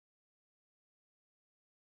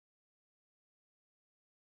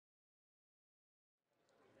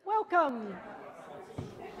Welcome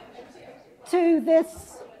to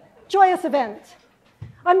this joyous event.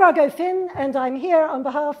 I'm Margot Finn, and I'm here on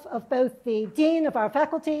behalf of both the Dean of our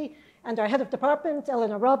faculty and our head of department,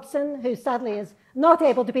 Eleanor Robson, who sadly is not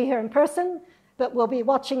able to be here in person, but will be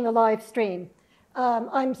watching the live stream.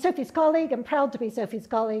 I'm Sophie's colleague. I'm proud to be Sophie's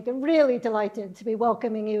colleague. I'm really delighted to be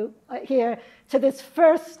welcoming you here to this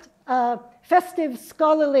first festive,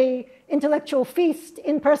 scholarly, intellectual feast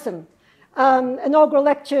in person. Inaugural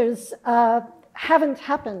lectures haven't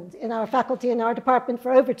happened in our faculty and our department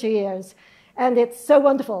for over 2 years, and it's so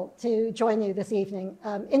wonderful to join you this evening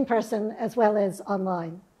in person as well as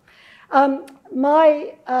online.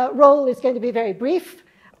 My role is going to be very brief.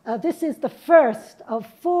 This is the first of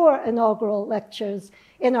 4 inaugural lectures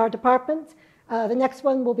in our department. The next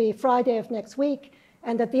one will be Friday of next week,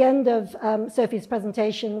 and at the end of Sophie's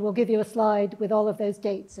presentation, we'll give you a slide with all of those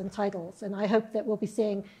dates and titles, and I hope that we'll be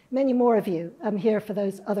seeing many more of you here for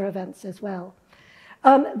those other events as well.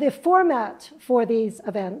 The format for these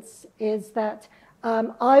events is that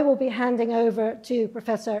I will be handing over to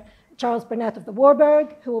Professor Charles Burnett of the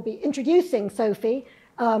Warburg, who will be introducing Sophie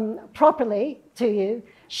properly to you.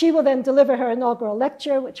 She will then deliver her inaugural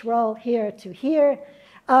lecture, which we're all here to hear,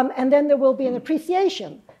 and then there will be an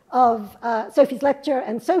appreciation of Sophie's lecture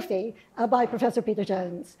and Sophie by Professor Peter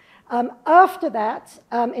Jones. After that,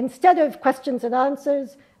 instead of questions and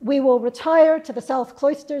answers, we will retire to the south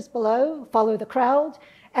cloisters below, follow the crowd,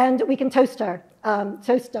 and we can toast her,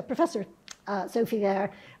 toast Professor Sophie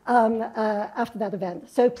there after that event.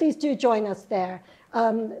 So please do join us there.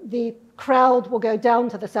 The crowd will go down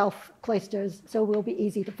to the south cloisters, so we'll be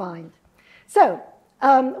easy to find. So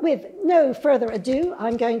with no further ado,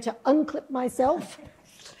 I'm going to unclip myself,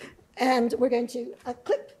 and we're going to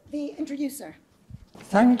clip the introducer.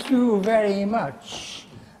 Thank you very much.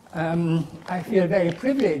 I feel very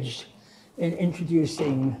privileged in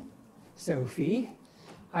introducing Sophie.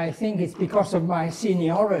 I think it's because of my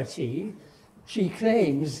seniority. She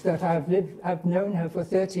claims that I've known her for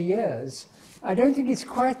 30 years. I don't think it's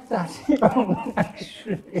quite that long,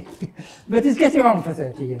 actually, but it's getting on for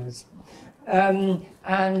 30 years. And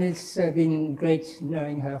it's been great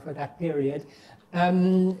knowing her for that period.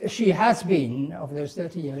 She has been, of those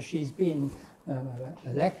 30 years, she's been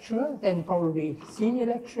a lecturer, then probably senior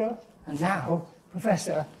lecturer, and now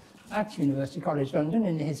professor at University College London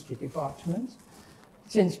in the history department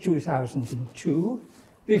since 2002.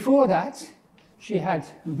 Before that, she had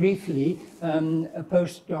briefly a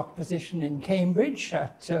postdoc position in Cambridge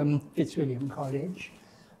at Fitzwilliam College.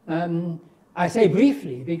 I say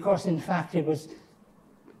briefly because, in fact, it was,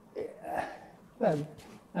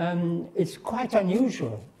 it's quite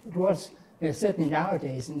unusual. It was certainly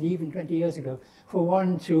nowadays, and even 20 years ago, for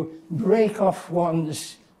one to break off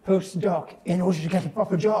one's postdoc in order to get a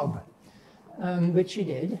proper job, which she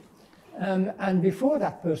did. And before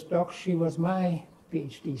that postdoc, she was my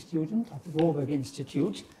PhD student at the Warburg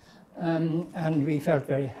Institute, and we felt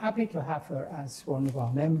very happy to have her as one of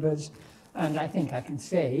our members. And I think I can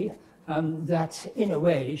say that, in a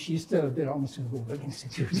way, she still belongs to the Warburg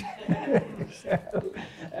Institute. So,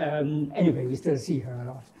 anyway, we still see her a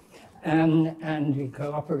lot. And we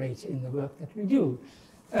cooperate in the work that we do.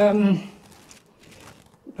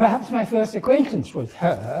 Perhaps my first acquaintance with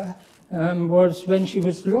her was when she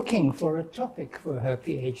was looking for a topic for her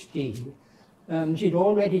PhD. She'd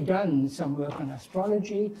already done some work on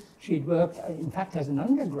astrology. She'd worked, in fact, as an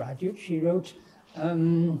undergraduate. She wrote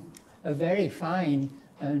a very fine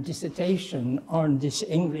dissertation on this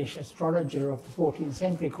English astrologer of the 14th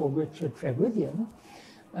century called Richard Trewithiam.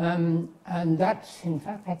 And that, in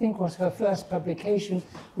fact, I think was her first publication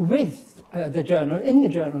with the journal, in the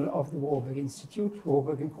Journal of the Warburg Institute,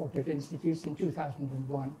 Warburg Imported Institutes in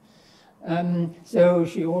 2001. So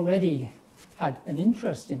she already had an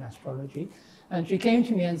interest in astrology, and she came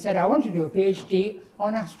to me and said, I want to do a PhD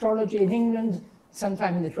on astrology in England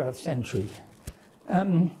sometime in the 12th century.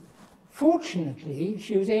 Fortunately,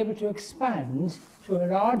 she was able to expand to a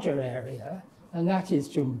larger area, and that is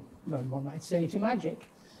to, well, one might say, to magic.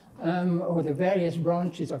 Or the various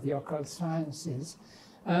branches of the occult sciences,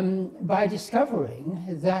 by discovering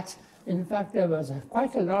that, in fact, there was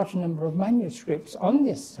quite a large number of manuscripts on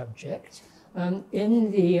this subject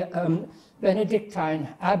in the Benedictine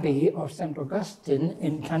Abbey of St. Augustine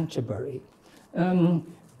in Canterbury. And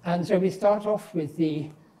so we start off with the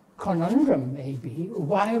conundrum, maybe,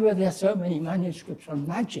 why were there so many manuscripts on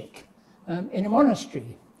magic in a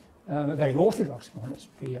monastery? A very orthodox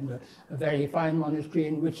monastery, and a very fine monastery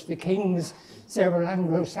in which the kings, several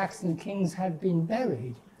Anglo-Saxon kings, had been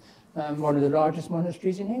buried. One of the largest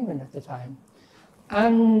monasteries in England at the time.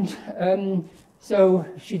 And So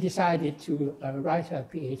she decided to write her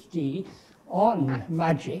PhD on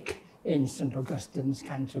magic in St. Augustine's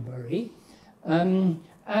Canterbury,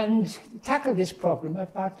 and tackle this problem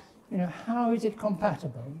about, how is it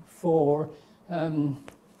compatible for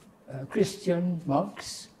Christian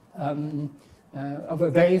monks of a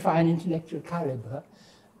very fine intellectual caliber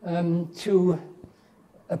to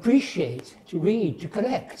appreciate, to read, to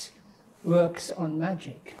collect works on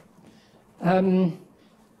magic.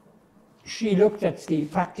 She looked at the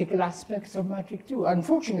practical aspects of magic too.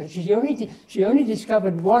 Unfortunately, she only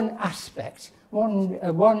discovered one aspect,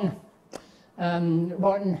 one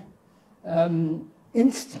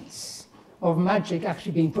instance of magic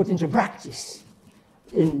actually being put into practice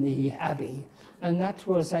in the abbey, and that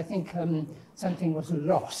was, I think, something was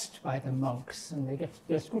lost by the monks, and they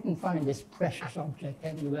just couldn't find this precious object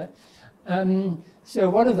anywhere.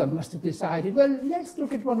 So one of them must have decided, well, let's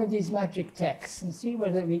look at one of these magic texts and see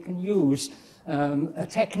whether we can use a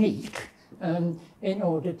technique in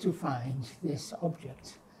order to find this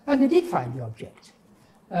object. And they did find the object.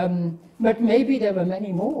 But maybe there were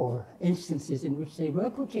many more instances in which they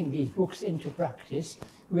were putting these books into practice,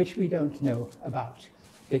 which we don't know about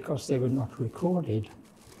because they were not recorded.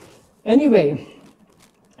 Anyway,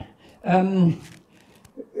 as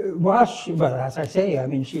I say, I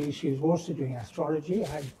mean, she was also doing astrology.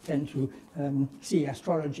 I tend to see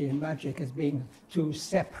astrology and magic as being two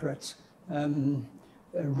separate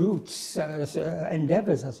routes,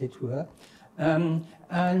 endeavors, as it were.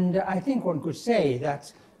 And I think one could say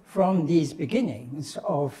that from these beginnings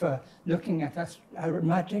of looking at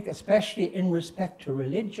magic, especially in respect to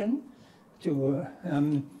religion, to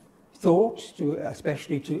thought,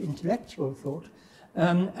 especially to intellectual thought,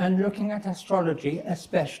 and looking at astrology,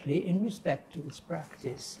 especially in respect to its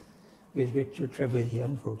practice, with Richard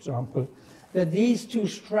Trevithian, for example, that these two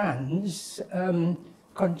strands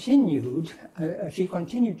she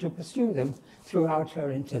continued to pursue them throughout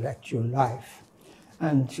her intellectual life,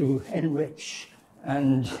 and to enrich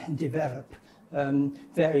and develop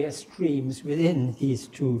various streams within these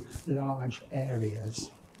two large areas.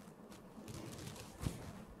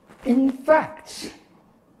 In fact,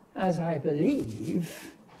 as I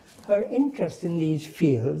believe, her interest in these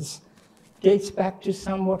fields dates back to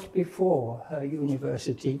somewhat before her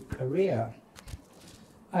university career.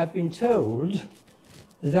 I've been told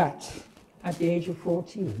that at the age of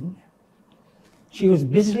 14, she was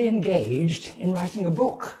busily engaged in writing a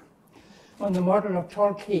book on the model of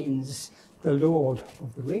Tolkien's The Lord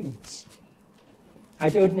of the Rings. I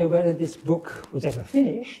don't know whether this book was ever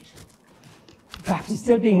finished. Perhaps it's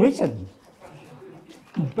still being written.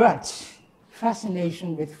 But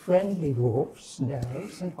fascination with friendly dwarfs and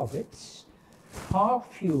elves and hobbits,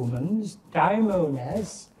 half-humans,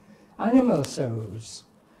 daimones, animal souls,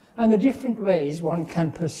 and the different ways one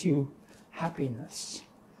can pursue happiness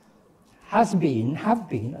have been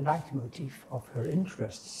a leitmotif of her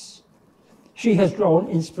interests. She has drawn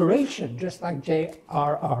inspiration, just like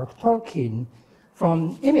J.R.R. Tolkien,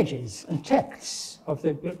 from images and texts of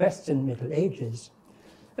the Western Middle Ages.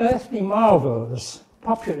 Earthly marvels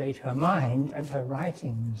populate her mind and her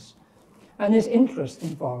writings, and this interest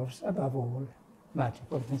involves, above all, magic.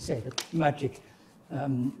 One can say that magic,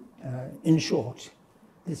 in short,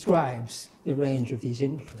 describes the range of these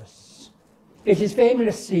interests. It is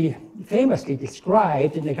famously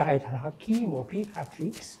described in the Guide to Hakim or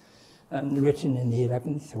Peatrix, written in the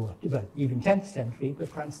 11th or even 10th century,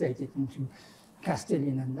 but translated into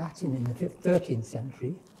Castilian and Latin in the 13th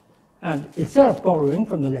century, and itself borrowing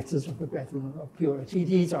from the letters of the Brethren of Purity.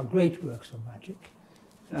 These are great works of magic,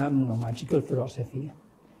 or magical philosophy.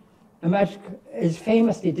 And magic is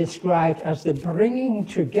famously described as the bringing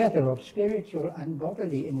together of spiritual and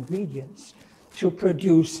bodily ingredients to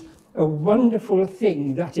produce a wonderful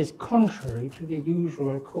thing that is contrary to the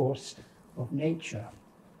usual course of nature.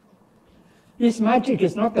 This magic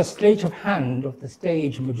is not the sleight of hand of the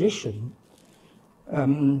stage magician,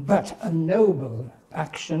 but a noble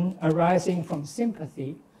action arising from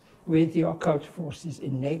sympathy with the occult forces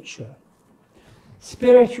in nature.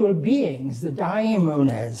 Spiritual beings, the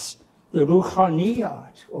daimones, the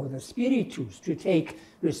ruchaniyat, or the spiritus, to take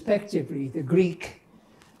respectively the Greek,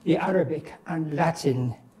 the Arabic, and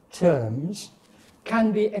Latin terms,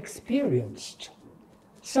 can be experienced,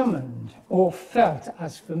 summoned, or felt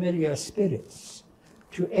as familiar spirits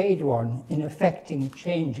to aid one in effecting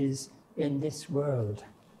changes in this world.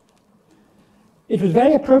 It was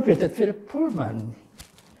very appropriate that Philip Pullman,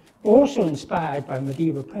 also inspired by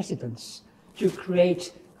medieval precedents, to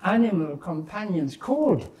create animal companions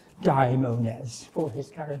called daimones for his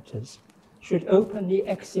characters, should open the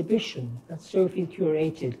exhibition that Sophie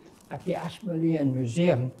curated at the Ashmolean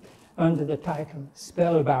Museum under the title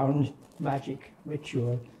Spellbound, Magic,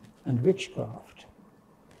 Ritual, and Witchcraft.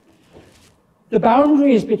 The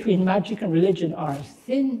boundaries between magic and religion are as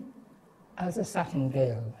thin as a satin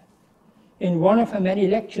veil. In one of her many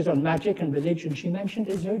lectures on magic and religion, she mentioned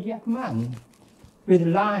a zodiac man with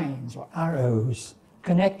lines or arrows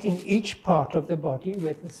connecting each part of the body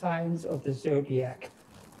with the signs of the zodiac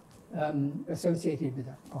associated with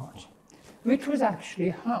that part, which was actually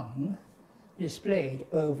hung, displayed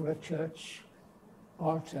over a church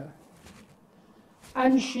altar.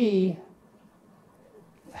 And she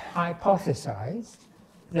hypothesized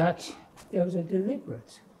that there was a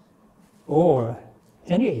deliberate, or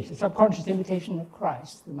anyway, a subconscious imitation of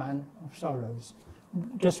Christ, the man of sorrows,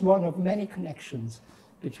 just one of many connections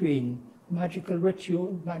between magical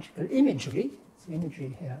ritual, magical imagery, it's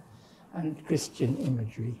imagery here, and Christian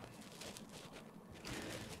imagery.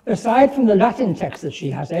 Aside from the Latin texts that she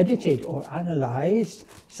has edited or analyzed,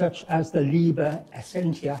 such as the Liber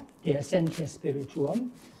Essentia, De Essentia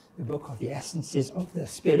Spirituum, the book of the essences of the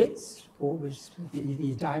spirits, always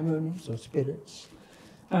the daimones or spirits,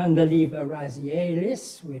 and the Liber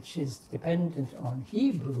Razielis, which is dependent on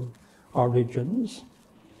Hebrew origins,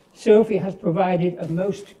 Sophie has provided a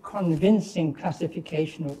most convincing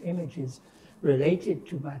classification of images related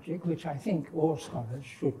to magic, which I think all scholars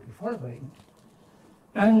should be following.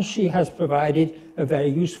 And she has provided a very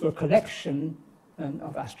useful collection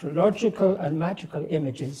of astrological and magical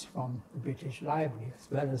images from the British Library,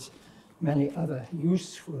 as well as many other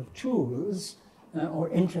useful tools or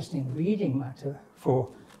interesting reading matter for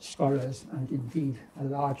scholars and indeed a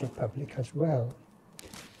larger public as well.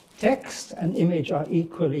 Text and image are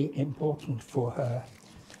equally important for her.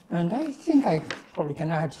 And I think I probably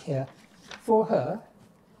can add here, for her,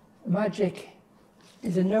 magic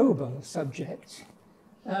is a noble subject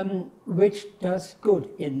which does good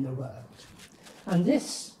in the world. And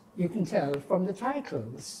this you can tell from the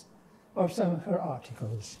titles of some of her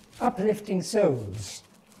articles. Uplifting Souls,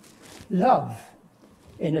 Love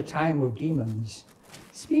in a Time of Demons,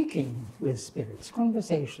 Speaking with Spirits,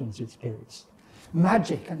 Conversations with Spirits,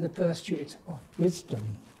 Magic and the Pursuit of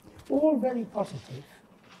Wisdom, all very positive.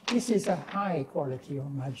 This is a high quality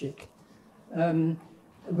of magic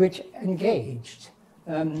which engaged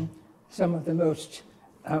some of the most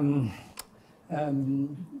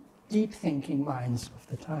deep-thinking minds of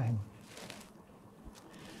the time.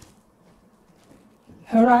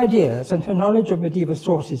 Her ideas and her knowledge of medieval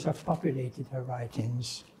sources have populated her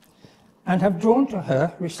writings and have drawn to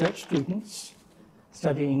her research students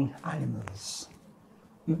studying animals,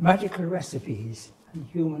 magical recipes, and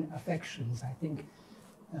human affections. I think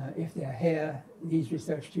if they're here, these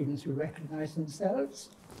research students will recognize themselves.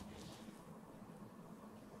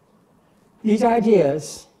 These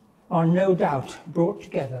ideas are no doubt brought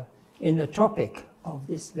together in the topic of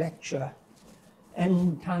this lecture,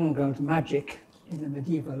 Entangled Magic in the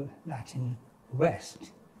Medieval Latin West.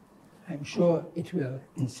 I'm sure it will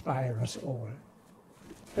inspire us all.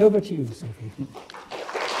 Over to you, Sophie.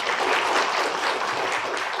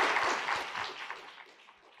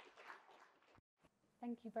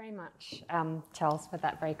 Thank you very much, Charles, for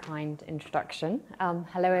that very kind introduction.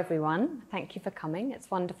 Hello, everyone. Thank you for coming. It's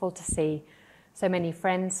wonderful to see so many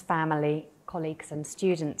friends, family, colleagues, and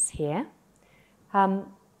students here. I'm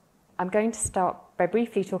going to start by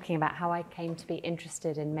briefly talking about how I came to be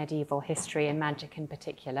interested in medieval history and magic in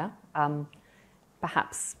particular,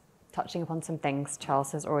 perhaps touching upon some things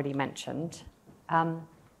Charles has already mentioned.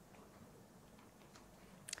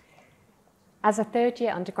 As a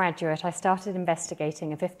third-year undergraduate, I started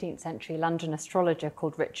investigating a 15th century London astrologer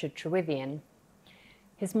called Richard Trewithion.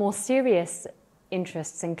 His more serious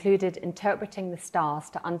interests included interpreting the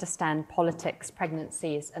stars to understand politics,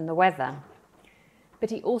 pregnancies, and the weather.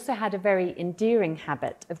 But he also had a very endearing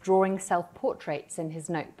habit of drawing self-portraits in his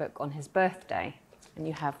notebook on his birthday, and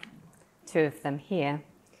you have two of them here.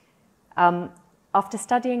 After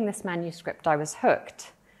studying this manuscript, I was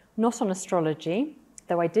hooked, not on astrology,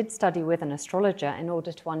 though I did study with an astrologer in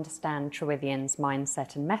order to understand Trewithion's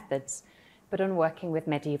mindset and methods, but on working with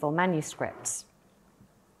medieval manuscripts.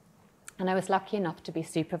 And I was lucky enough to be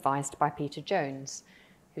supervised by Peter Jones,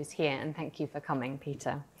 who's here, and thank you for coming,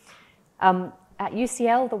 Peter. At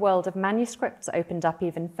UCL, the world of manuscripts opened up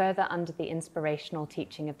even further under the inspirational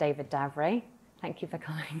teaching of David Davray. Thank you for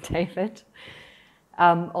coming, David,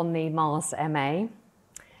 on the Mars MA.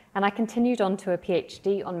 And I continued on to a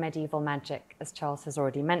PhD on medieval magic, as Charles has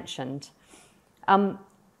already mentioned.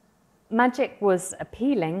 Magic was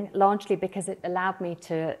appealing largely because it allowed me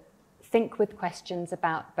to think with questions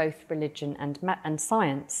about both religion and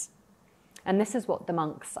science. And this is what the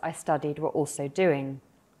monks I studied were also doing.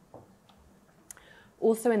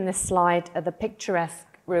 Also in this slide are the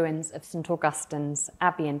picturesque ruins of St Augustine's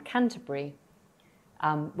Abbey in Canterbury,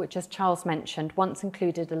 which, as Charles mentioned, once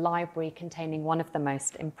included a library containing one of the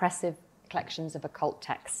most impressive collections of occult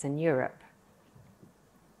texts in Europe.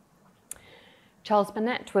 Charles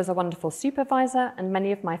Burnett was a wonderful supervisor, and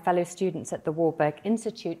many of my fellow students at the Warburg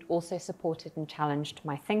Institute also supported and challenged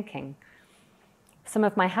my thinking. Some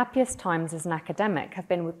of my happiest times as an academic have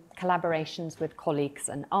been with collaborations with colleagues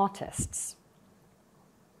and artists.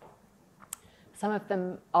 Some of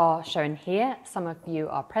them are shown here. Some of you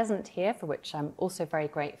are present here, for which I'm also very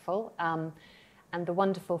grateful. And the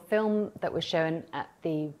wonderful film that was shown at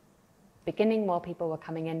the beginning while people were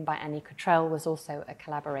coming in by Annie Cattrell was also a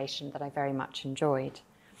collaboration that I very much enjoyed.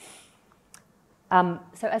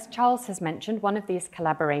 So as Charles has mentioned, one of these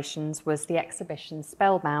collaborations was the exhibition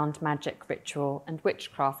Spellbound, Magic, Ritual and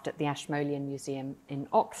Witchcraft at the Ashmolean Museum in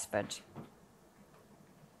Oxford.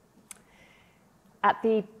 At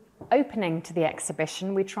the opening to the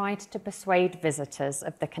exhibition, we tried to persuade visitors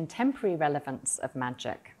of the contemporary relevance of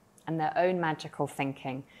magic and their own magical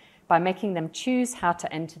thinking by making them choose how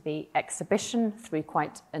to enter the exhibition through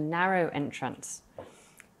quite a narrow entrance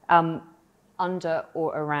under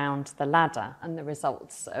or around the ladder, and the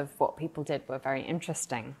results of what people did were very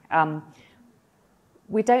interesting.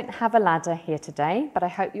 We don't have a ladder here today, but I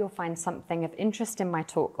hope you'll find something of interest in my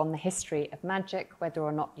talk on the history of magic, whether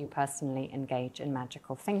or not you personally engage in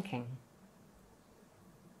magical thinking.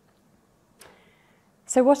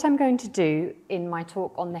 So what I'm going to do in my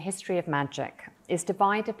talk on the history of magic is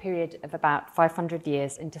divide a period of about 500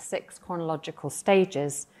 years into 6 chronological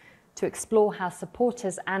stages to explore how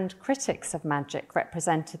supporters and critics of magic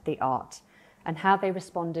represented the art and how they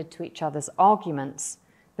responded to each other's arguments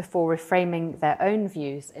before reframing their own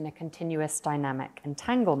views in a continuous dynamic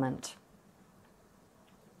entanglement.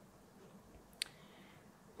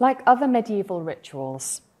 Like other medieval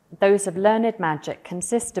rituals, those of learned magic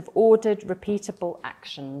consist of ordered, repeatable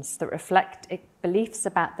actions that reflect beliefs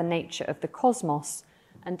about the nature of the cosmos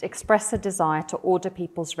and express a desire to order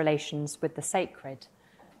people's relations with the sacred,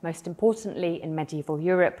 most importantly in medieval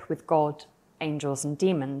Europe with God, angels and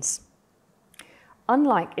demons.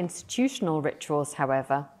 Unlike institutional rituals,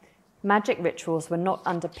 however, magic rituals were not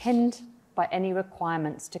underpinned by any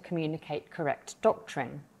requirements to communicate correct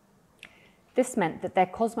doctrine. This meant that their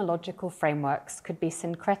cosmological frameworks could be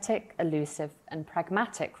syncretic, elusive, and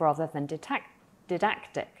pragmatic rather than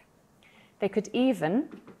didactic. They could even,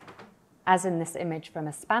 as in this image from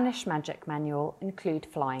a Spanish magic manual, include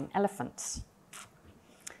flying elephants.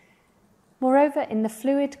 Moreover, in the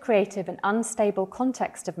fluid, creative, and unstable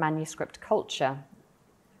context of manuscript culture,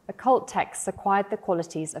 occult texts acquired the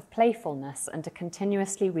qualities of playfulness and a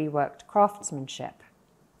continuously reworked craftsmanship.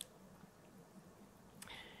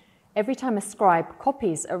 Every time a scribe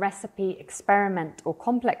copies a recipe, experiment, or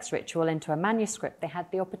complex ritual into a manuscript, they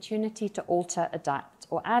had the opportunity to alter, adapt,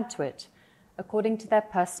 or add to it according to their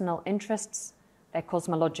personal interests, their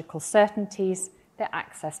cosmological certainties, their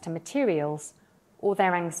access to materials, or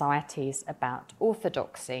their anxieties about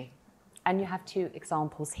orthodoxy. And you have 2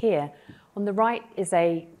 examples here. On the right is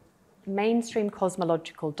a mainstream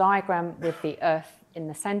cosmological diagram with the Earth in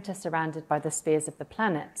the center surrounded by the spheres of the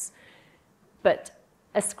planets. But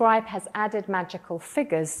a scribe has added magical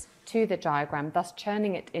figures to the diagram, thus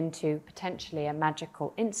turning it into potentially a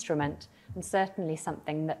magical instrument and certainly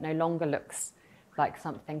something that no longer looks like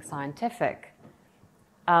something scientific.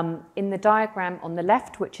 In the diagram on the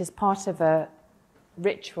left, which is part of a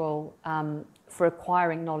ritual for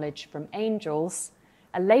acquiring knowledge from angels,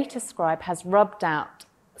 a later scribe has rubbed out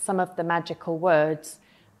some of the magical words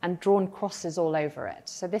and drawn crosses all over it.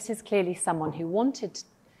 So this is clearly someone who wanted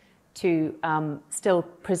to still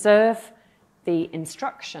preserve the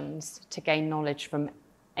instructions to gain knowledge from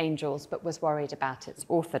angels, but was worried about its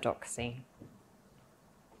orthodoxy.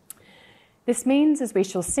 This means, as we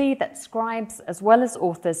shall see, that scribes, as well as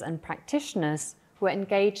authors and practitioners, were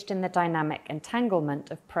engaged in the dynamic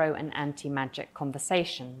entanglement of pro- and anti-magic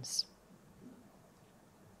conversations.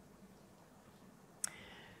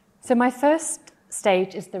 So my first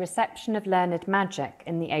stage is the reception of learned magic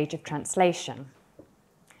in the age of translation.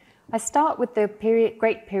 I start with the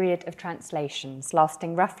great period of translations,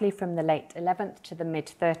 lasting roughly from the late 11th to the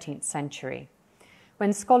mid-13th century,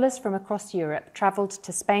 when scholars from across Europe travelled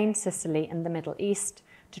to Spain, Sicily, and the Middle East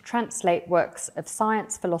to translate works of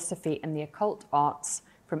science, philosophy, and the occult arts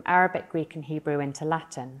from Arabic, Greek, and Hebrew into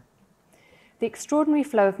Latin. The extraordinary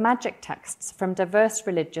flow of magic texts from diverse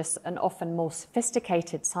religious and often more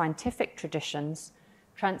sophisticated scientific traditions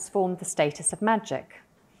transformed the status of magic,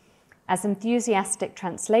 as enthusiastic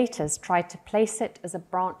translators tried to place it as a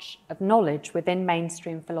branch of knowledge within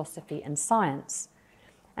mainstream philosophy and science,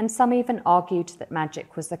 and some even argued that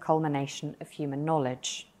magic was the culmination of human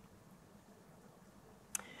knowledge.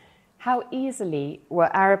 How easily were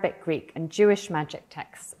Arabic, Greek, and Jewish magic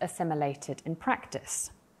texts assimilated in practice?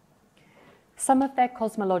 Some of their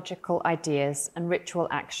cosmological ideas and ritual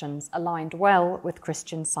actions aligned well with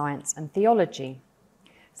Christian science and theology,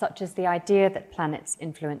 such as the idea that planets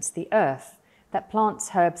influenced the earth, that plants,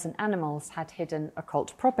 herbs, and animals had hidden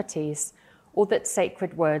occult properties, or that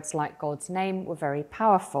sacred words like God's name were very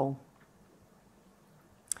powerful.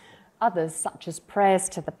 Others, such as prayers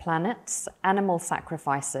to the planets, animal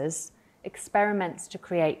sacrifices, experiments to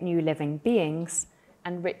create new living beings,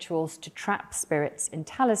 and rituals to trap spirits in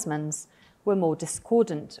talismans, were more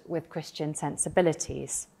discordant with Christian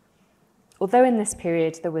sensibilities, although in this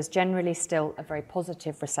period there was generally still a very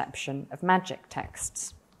positive reception of magic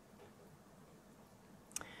texts.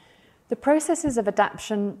 The processes of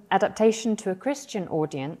adaptation to a Christian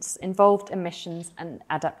audience involved omissions and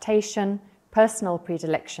adaptation, personal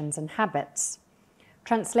predilections and habits.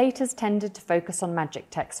 Translators tended to focus on magic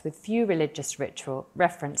texts with few religious ritual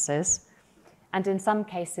references, and in some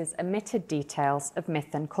cases omitted details of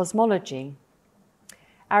myth and cosmology.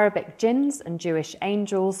 Arabic jinns and Jewish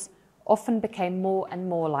angels often became more and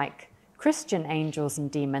more like Christian angels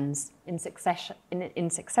and demons in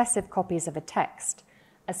successive copies of a text,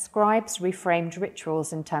 as scribes reframed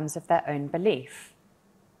rituals in terms of their own belief.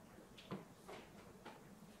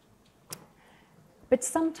 But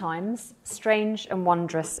sometimes strange and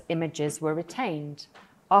wondrous images were retained.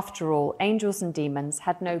 After all, angels and demons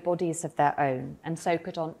had no bodies of their own, and so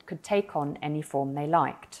could take on any form they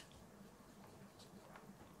liked.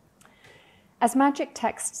 As magic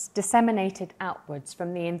texts disseminated outwards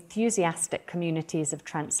from the enthusiastic communities of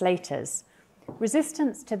translators,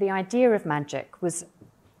 resistance to the idea of magic was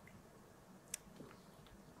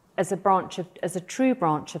as a true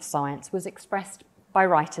branch of science was expressed by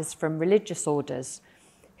writers from religious orders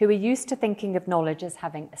who were used to thinking of knowledge as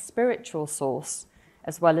having a spiritual source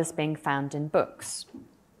as well as being found in books.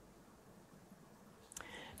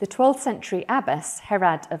 The 12th century abbess,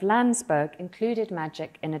 Herad of Landsberg, included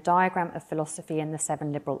magic in a diagram of philosophy and the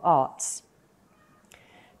 7 liberal arts.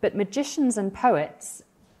 But magicians and poets,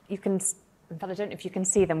 in fact, I don't know if you can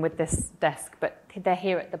see them with this desk, but they're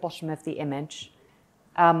here at the bottom of the image,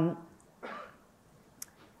 are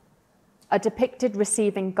depicted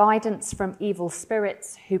receiving guidance from evil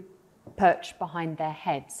spirits who perch behind their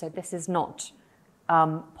heads. So this is not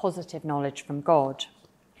positive knowledge from God.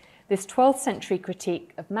 This 12th century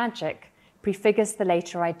critique of magic prefigures the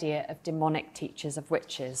later idea of demonic teachers of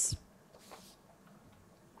witches.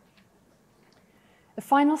 The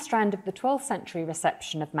final strand of the 12th century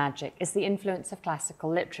reception of magic is the influence of classical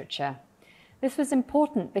literature. This was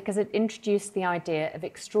important because it introduced the idea of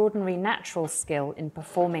extraordinary natural skill in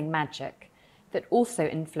performing magic that also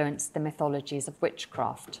influenced the mythologies of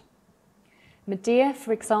witchcraft. Medea,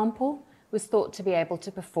 for example, was thought to be able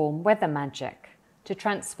to perform weather magic, to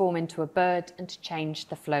transform into a bird and to change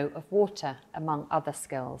the flow of water, among other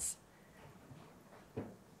skills.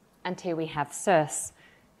 And here we have Circe,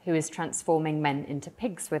 who is transforming men into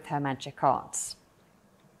pigs with her magic arts.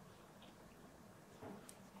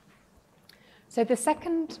 So the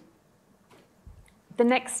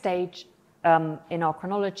next stage in our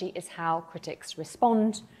chronology is how critics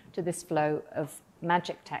respond to this flow of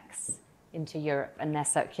magic texts into Europe and their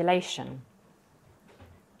circulation.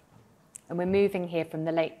 And we're moving here from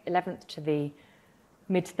the late 11th to the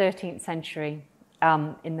mid-13th century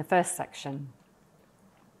in the first section.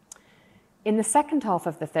 In the second half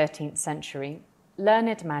of the 13th century,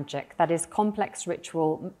 learned magic, that is complex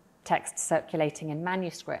ritual texts circulating in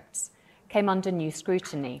manuscripts, came under new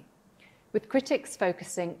scrutiny, with critics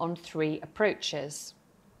focusing on 3 approaches.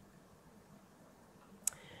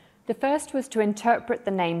 The first was to interpret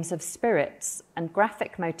the names of spirits and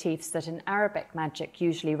graphic motifs that in Arabic magic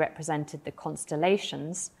usually represented the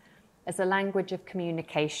constellations as a language of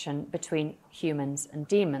communication between humans and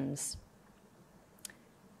demons.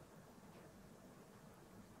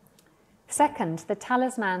 Second, the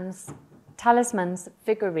talismans,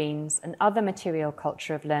 figurines, and other material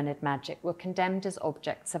culture of learned magic were condemned as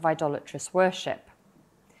objects of idolatrous worship.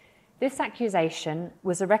 This accusation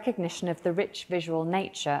was a recognition of the rich visual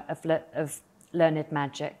nature of learned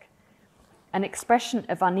magic, an expression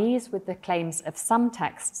of unease with the claims of some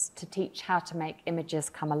texts to teach how to make images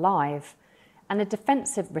come alive, and a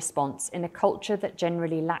defensive response in a culture that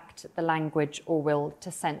generally lacked the language or will to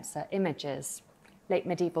censor images. Late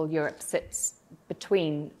medieval Europe sits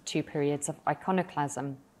between 2 periods of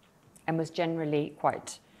iconoclasm and was generally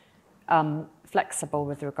quite flexible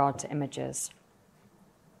with regard to images.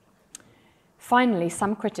 Finally,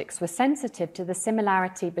 some critics were sensitive to the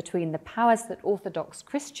similarity between the powers that Orthodox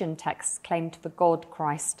Christian texts claimed for God,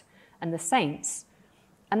 Christ, and the saints,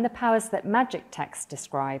 and the powers that magic texts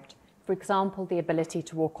described, for example, the ability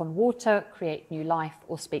to walk on water, create new life,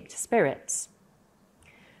 or speak to spirits.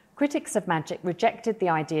 Critics of magic rejected the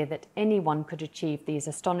idea that anyone could achieve these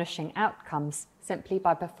astonishing outcomes simply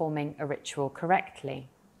by performing a ritual correctly.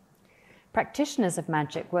 Practitioners of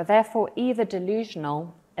magic were therefore either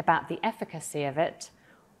delusional about the efficacy of it,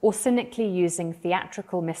 or cynically using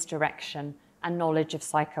theatrical misdirection and knowledge of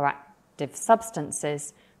psychoactive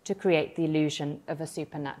substances to create the illusion of a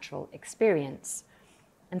supernatural experience.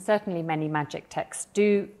 And certainly many magic texts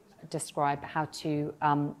do describe how to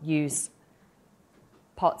use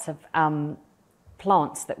parts of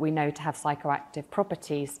plants that we know to have psychoactive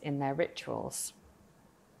properties in their rituals.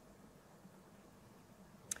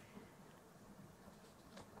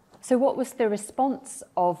 So what was the response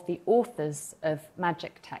of the authors of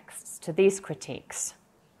magic texts to these critiques?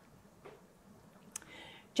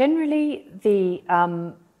 Generally,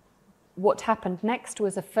 what happened next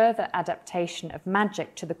was a further adaptation of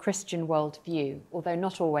magic to the Christian worldview, although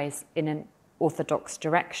not always in an orthodox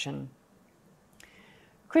direction.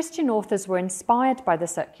 Christian authors were inspired by the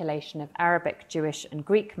circulation of Arabic, Jewish, and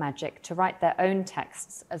Greek magic to write their own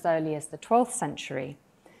texts as early as the 12th century,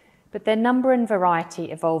 but their number and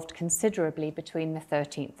variety evolved considerably between the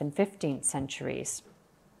 13th and 15th centuries.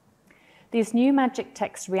 These new magic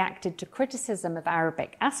texts reacted to criticism of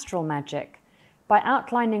Arabic astral magic by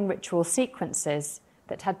outlining ritual sequences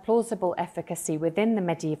that had plausible efficacy within the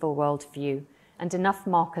medieval worldview and enough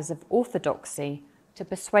markers of orthodoxy to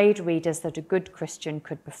persuade readers that a good Christian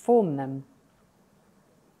could perform them.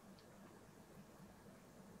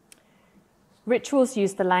 Rituals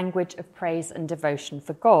used the language of praise and devotion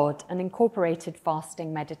for God and incorporated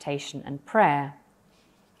fasting, meditation, and prayer.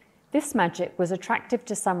 This magic was attractive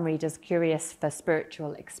to some readers curious for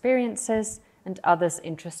spiritual experiences and others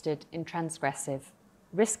interested in transgressive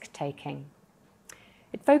risk-taking.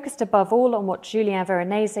 It focused above all on what Julien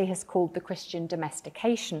Veronese has called the Christian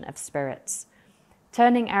domestication of spirits,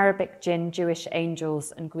 turning Arabic jinn, Jewish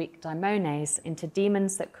angels, and Greek daimones into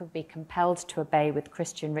demons that could be compelled to obey with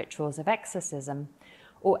Christian rituals of exorcism,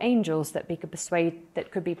 or angels that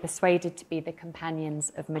could be persuaded to be the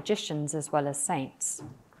companions of magicians as well as saints.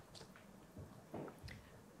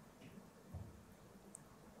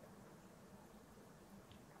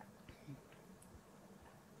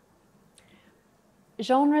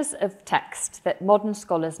 Genres of text that modern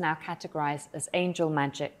scholars now categorize as angel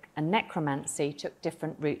magic and necromancy took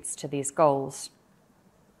different routes to these goals.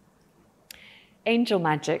 Angel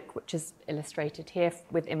magic, which is illustrated here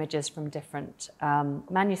with images from different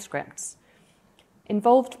manuscripts,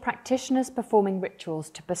 involved practitioners performing rituals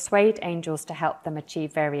to persuade angels to help them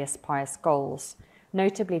achieve various pious goals,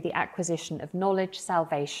 notably the acquisition of knowledge,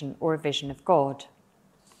 salvation, or a vision of God.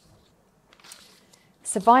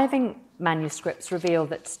 Surviving manuscripts reveal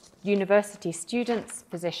that university students,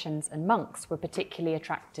 physicians, and monks were particularly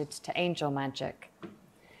attracted to angel magic.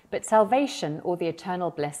 But salvation, or the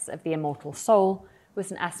eternal bliss of the immortal soul,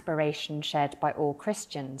 was an aspiration shared by all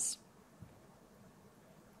Christians.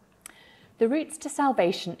 The routes to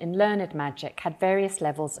salvation in learned magic had various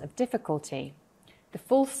levels of difficulty. The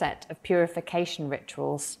full set of purification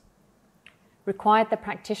rituals required the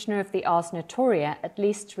practitioner of the Ars Notoria at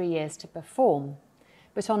least 3 years to perform.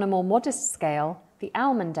 But on a more modest scale, the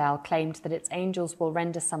Almendale claimed that its angels will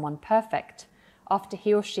render someone perfect after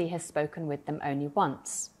he or she has spoken with them only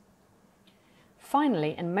once.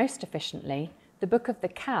 Finally, and most efficiently, the Book of the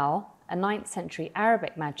Cow, a 9th century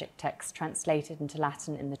Arabic magic text translated into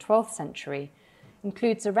Latin in the 12th century,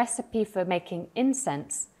 includes a recipe for making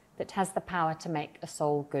incense that has the power to make a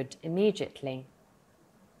soul good immediately.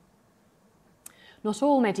 Not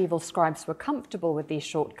all medieval scribes were comfortable with these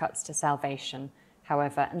shortcuts to salvation,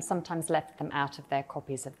 however, and sometimes left them out of their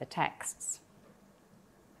copies of the texts.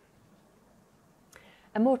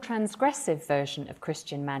 A more transgressive version of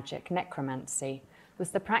Christian magic, necromancy,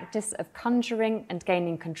 was the practice of conjuring and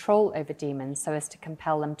gaining control over demons so as to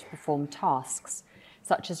compel them to perform tasks,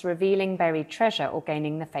 such as revealing buried treasure or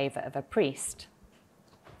gaining the favour of a priest.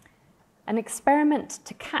 An experiment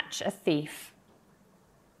to catch a thief,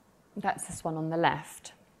 that's this one on the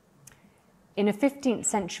left, in a 15th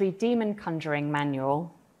century demon conjuring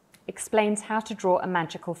manual, explains how to draw a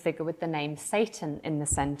magical figure with the name Satan in the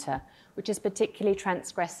centre, which is particularly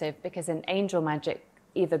transgressive because in angel magic,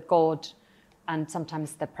 either God and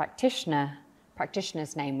sometimes the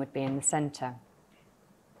practitioner's name would be in the centre.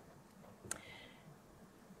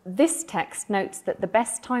 This text notes that the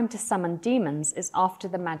best time to summon demons is after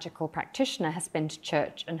the magical practitioner has been to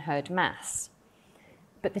church and heard Mass.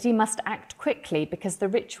 but that he must act quickly because the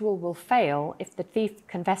ritual will fail if the thief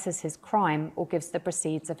confesses his crime or gives the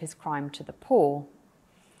proceeds of his crime to the poor.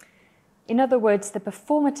 In other words, the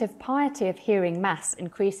performative piety of hearing Mass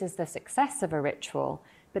increases the success of a ritual,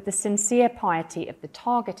 but the sincere piety of the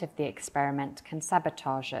target of the experiment can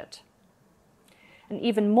sabotage it. An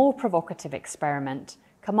even more provocative experiment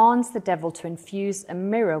commands the devil to infuse a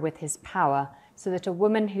mirror with his power so that a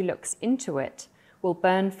woman who looks into it will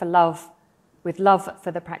burn with love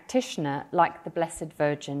for the practitioner like the Blessed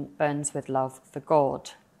Virgin burns with love for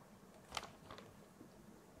God.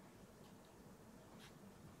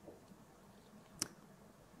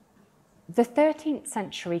 The 13th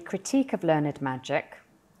century critique of learned magic,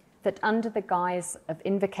 that under the guise of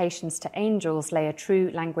invocations to angels lay a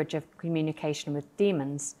true language of communication with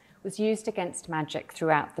demons, was used against magic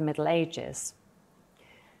throughout the Middle Ages.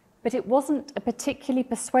 But it wasn't a particularly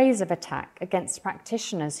persuasive attack against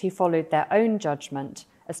practitioners who followed their own judgment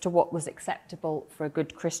as to what was acceptable for a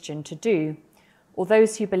good Christian to do, or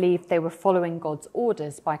those who believed they were following God's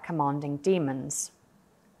orders by commanding demons.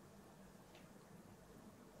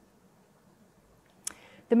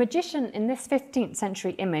 The magician in this 15th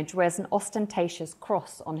century image wears an ostentatious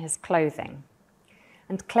cross on his clothing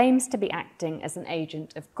and claims to be acting as an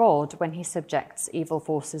agent of God when he subjects evil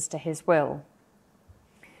forces to his will.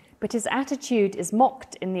 But his attitude is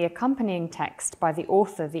mocked in the accompanying text by the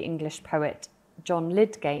author, the English poet John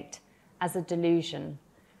Lydgate, as a delusion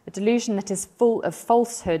that is full of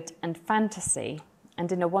falsehood and fantasy,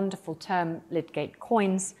 and in a wonderful term Lydgate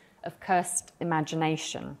coins, of cursed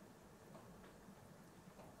imagination.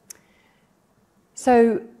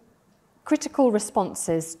 So, critical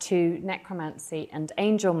responses to necromancy and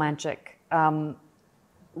angel magic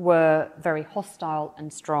were very hostile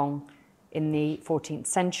and strong in the 14th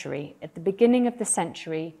century. At the beginning of the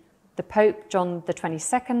century, the Pope John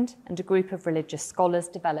XXII and a group of religious scholars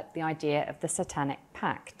developed the idea of the Satanic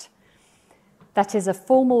Pact. That is a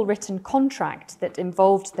formal written contract that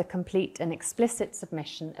involved the complete and explicit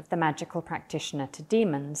submission of the magical practitioner to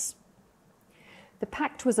demons. The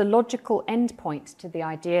pact was a logical endpoint to the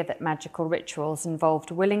idea that magical rituals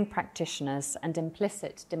involved willing practitioners and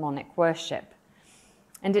implicit demonic worship,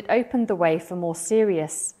 and it opened the way for more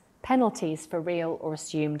serious penalties for real or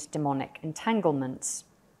assumed demonic entanglements.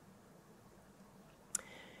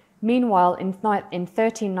 Meanwhile, in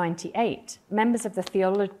 1398, members of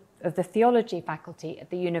the theology faculty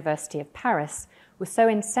at the University of Paris were so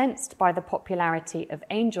incensed by the popularity of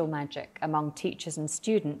angel magic among teachers and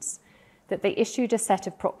students that they issued a set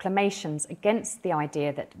of proclamations against the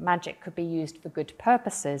idea that magic could be used for good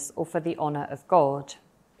purposes or for the honour of God.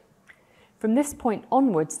 From this point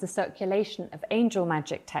onwards, the circulation of angel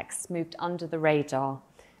magic texts moved under the radar,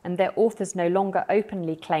 and their authors no longer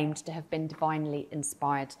openly claimed to have been divinely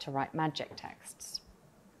inspired to write magic texts.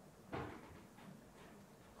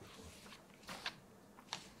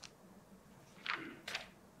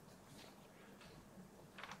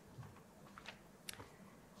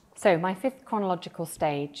 So, my fifth chronological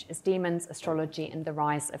stage is demons, astrology, and the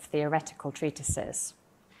rise of theoretical treatises.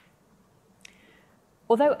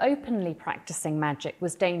 Although openly practicing magic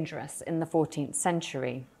was dangerous in the 14th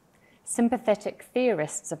century, sympathetic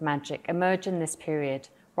theorists of magic emerge in this period,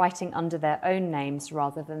 writing under their own names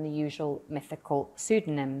rather than the usual mythical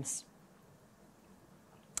pseudonyms.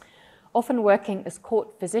 Often working as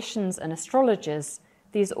court physicians and astrologers,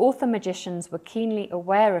 these author magicians were keenly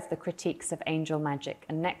aware of the critiques of angel magic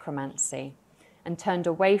and necromancy, and turned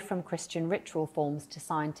away from Christian ritual forms to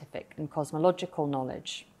scientific and cosmological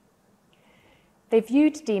knowledge. They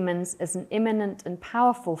viewed demons as an imminent and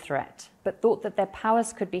powerful threat, but thought that their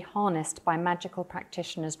powers could be harnessed by magical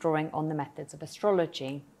practitioners drawing on the methods of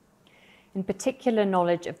astrology, in particular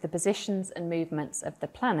knowledge of the positions and movements of the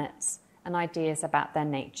planets and ideas about their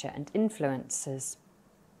nature and influences.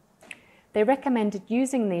 They recommended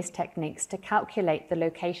using these techniques to calculate the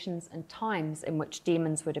locations and times in which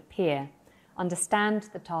demons would appear, understand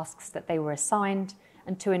the tasks that they were assigned,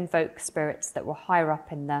 and to invoke spirits that were higher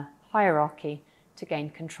up in the hierarchy to gain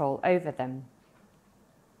control over them.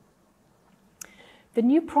 The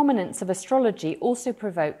new prominence of astrology also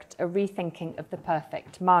provoked a rethinking of the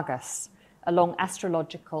perfect magus along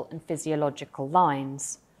astrological and physiological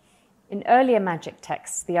lines. In earlier magic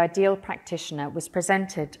texts, the ideal practitioner was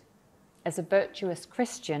presented as a virtuous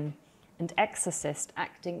Christian and exorcist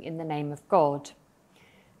acting in the name of God.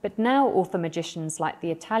 But now author magicians like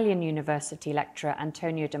the Italian university lecturer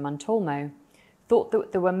Antonio de Montolmo thought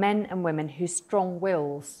that there were men and women whose strong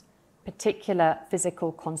wills, particular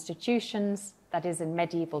physical constitutions, that is in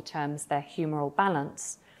medieval terms their humoral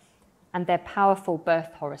balance, and their powerful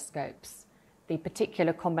birth horoscopes, the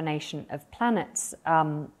particular combination of planets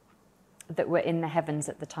that were in the heavens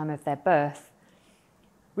at the time of their birth,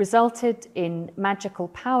 resulted in magical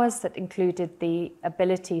powers that included the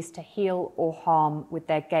abilities to heal or harm with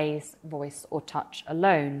their gaze, voice, or touch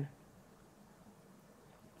alone.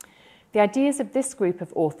 The ideas of this group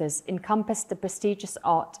of authors encompassed the prestigious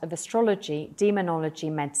art of astrology, demonology,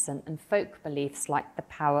 medicine, and folk beliefs like the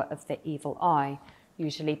power of the evil eye,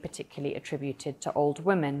 usually particularly attributed to old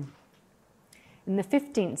women. In the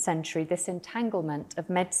 15th century, this entanglement of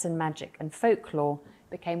medicine, magic, and folklore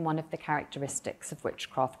became one of the characteristics of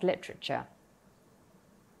witchcraft literature.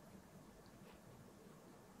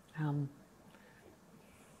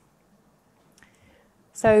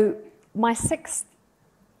 So my sixth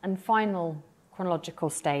and final chronological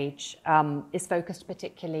stage is focused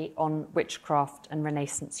particularly on witchcraft and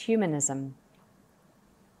Renaissance humanism.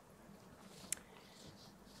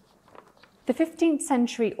 The 15th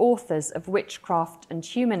century authors of witchcraft and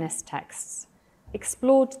humanist texts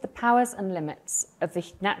explored the powers and limits of the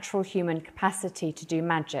natural human capacity to do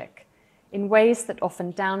magic in ways that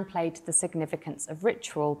often downplayed the significance of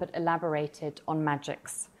ritual but elaborated on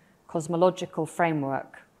magic's cosmological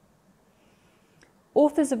framework.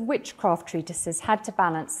 Authors of witchcraft treatises had to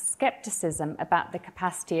balance skepticism about the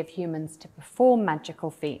capacity of humans to perform magical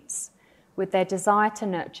feats with their desire to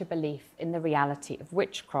nurture belief in the reality of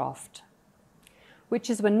witchcraft.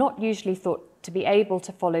 Witches were not usually thought to be able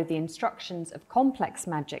to follow the instructions of complex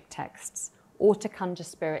magic texts or to conjure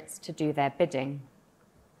spirits to do their bidding.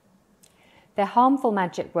 Their harmful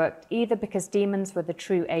magic worked either because demons were the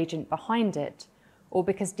true agent behind it, or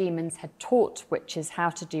because demons had taught witches how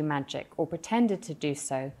to do magic or pretended to do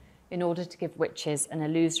so in order to give witches an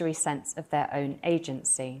illusory sense of their own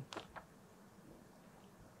agency.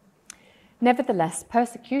 Nevertheless,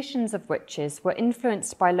 persecutions of witches were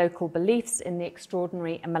influenced by local beliefs in the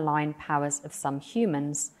extraordinary and malign powers of some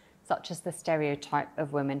humans, such as the stereotype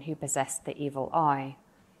of women who possessed the evil eye.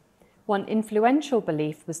 One influential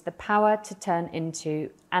belief was the power to turn into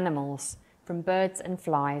animals, from birds and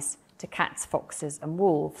flies to cats, foxes, and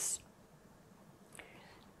wolves.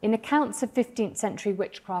 In accounts of 15th century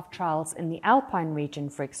witchcraft trials in the Alpine region,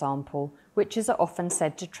 for example, witches are often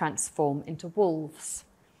said to transform into wolves,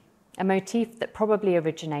 a motif that probably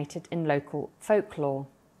originated in local folklore.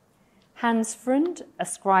 Hans Frund, a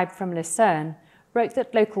scribe from Lucerne, wrote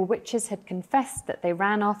that local witches had confessed that they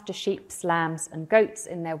ran after sheep, lambs, and goats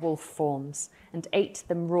in their wolf forms and ate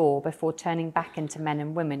them raw before turning back into men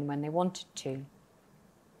and women when they wanted to.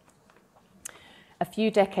 A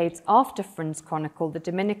few decades after Frund's chronicle, the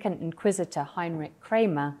Dominican inquisitor Heinrich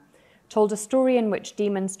Kramer told a story in which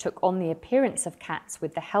demons took on the appearance of cats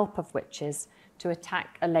with the help of witches to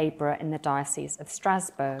attack a labourer in the Diocese of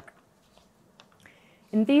Strasbourg.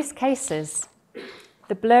 In these cases,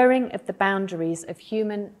 the blurring of the boundaries of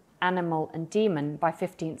human, animal, and demon by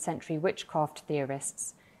 15th century witchcraft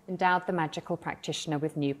theorists endowed the magical practitioner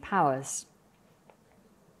with new powers.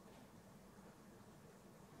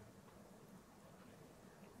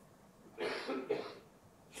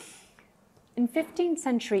 In 15th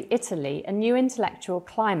century Italy, a new intellectual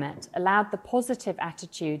climate allowed the positive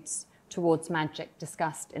attitudes towards magic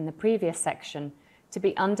discussed in the previous section to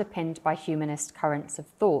be underpinned by humanist currents of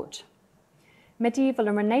thought. Medieval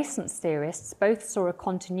and Renaissance theorists both saw a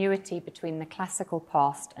continuity between the classical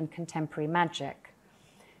past and contemporary magic,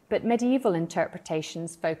 but medieval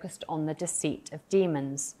interpretations focused on the deceit of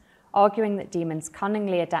demons, arguing that demons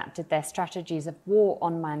cunningly adapted their strategies of war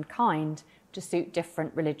on mankind to suit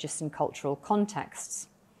different religious and cultural contexts.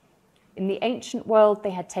 In the ancient world, they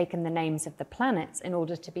had taken the names of the planets in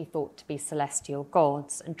order to be thought to be celestial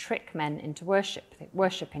gods and trick men into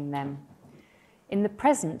worshipping them. In the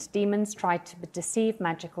present, demons tried to deceive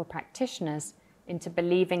magical practitioners into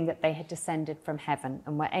believing that they had descended from heaven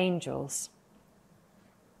and were angels.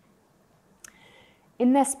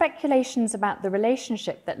 In their speculations about the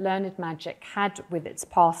relationship that learned magic had with its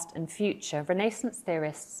past and future, Renaissance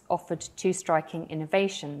theorists offered two striking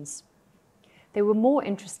innovations. They were more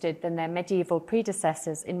interested than their medieval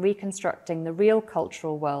predecessors in reconstructing the real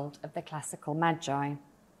cultural world of the classical magi,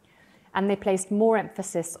 and they placed more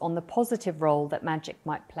emphasis on the positive role that magic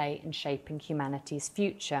might play in shaping humanity's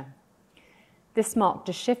future. This marked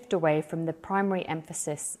a shift away from the primary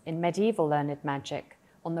emphasis in medieval learned magic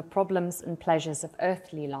on the problems and pleasures of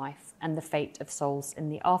earthly life and the fate of souls in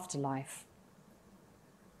the afterlife.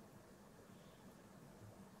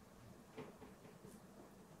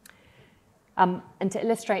 And to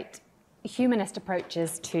illustrate humanist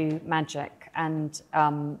approaches to magic and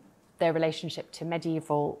their relationship to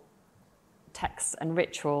medieval texts and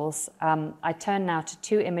rituals, I turn now to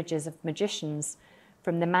two images of magicians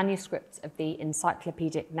from the manuscripts of the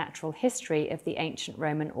Encyclopedic Natural History of the ancient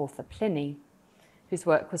Roman author Pliny, whose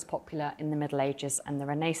work was popular in the Middle Ages and the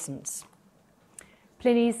Renaissance.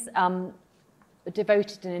 Pliny's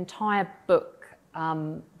devoted an entire book,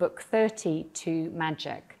 book 30, to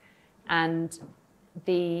magic, and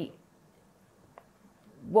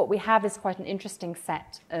what we have is quite an interesting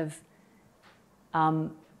set of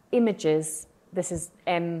images. This is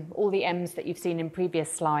M, all the M's that you've seen in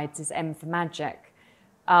previous slides is M for magic.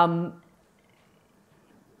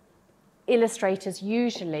 Illustrators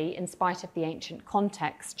usually, in spite of the ancient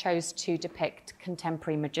context, chose to depict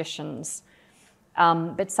contemporary magicians.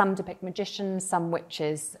 But some depict magicians, some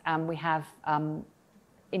witches, and we have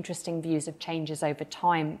interesting views of changes over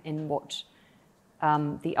time in what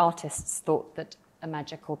the artists thought that a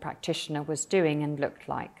magical practitioner was doing and looked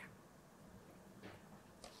like.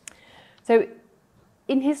 So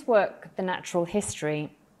in his work, The Natural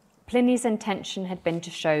History, Pliny's intention had been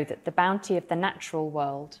to show that the bounty of the natural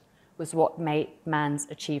world was what made man's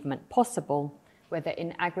achievement possible, whether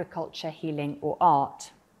in agriculture, healing, or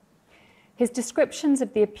art. His descriptions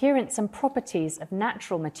of the appearance and properties of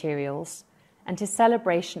natural materials and his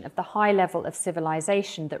celebration of the high level of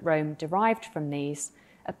civilization that Rome derived from these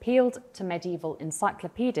appealed to medieval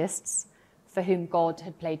encyclopedists for whom God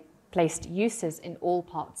had placed uses in all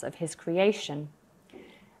parts of his creation,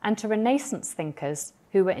 and to Renaissance thinkers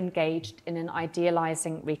who were engaged in an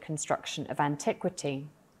idealizing reconstruction of antiquity.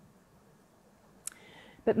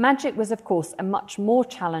 But magic was, of course, a much more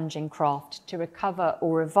challenging craft to recover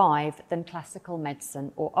or revive than classical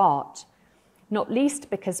medicine or art, not least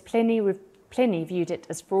because Pliny viewed it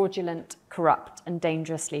as fraudulent, corrupt, and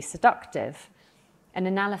dangerously seductive, an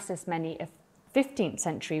analysis many of 15th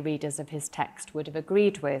century readers of his text would have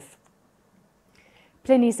agreed with.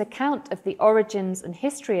 Pliny's account of the origins and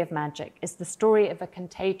history of magic is the story of a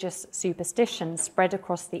contagious superstition spread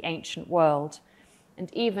across the ancient world,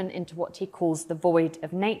 and even into what he calls the void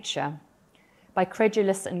of nature, by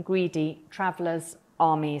credulous and greedy travellers,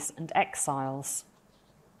 armies, and exiles.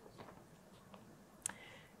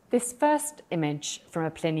 This first image from a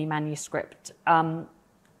Pliny manuscript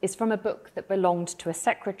is from a book that belonged to a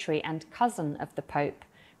secretary and cousin of the Pope,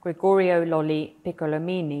 Gregorio Lolli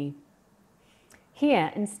Piccolomini.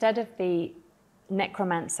 Here, instead of the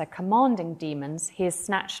necromancer commanding demons, he is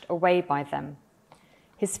snatched away by them,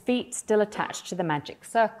 his feet still attached to the magic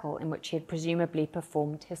circle in which he had presumably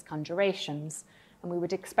performed his conjurations. And we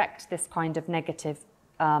would expect this kind of negative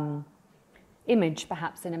image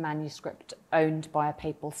perhaps in a manuscript owned by a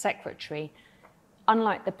papal secretary.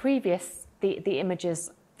 Unlike the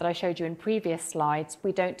images that I showed you in previous slides,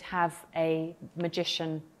 we don't have a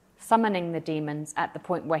magician summoning the demons at the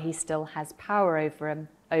point where he still has power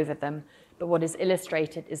over them, but what is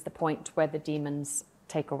illustrated is the point where the demons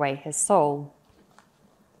take away his soul.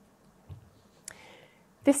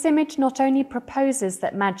 This image not only proposes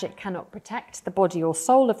that magic cannot protect the body or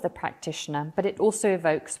soul of the practitioner, but it also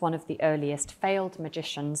evokes one of the earliest failed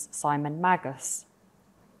magicians, Simon Magus.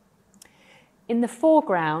 In the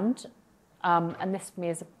foreground, and this for me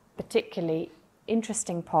is a particularly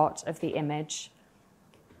interesting part of the image,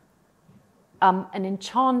 an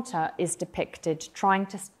enchanter is depicted trying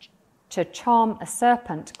to charm a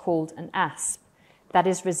serpent called an asp that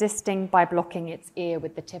is resisting by blocking its ear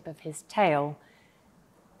with the tip of his tail.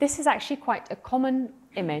 This is actually quite a common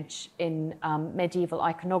image in medieval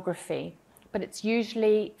iconography, but it's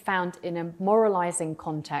usually found in a moralizing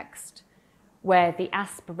context where the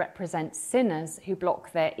asp represents sinners who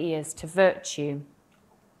block their ears to virtue.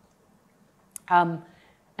 And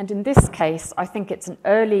in this case, I think it's an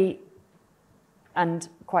early and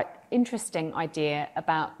quite interesting idea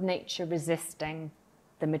about nature resisting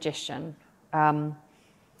the magician.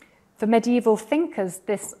 For medieval thinkers,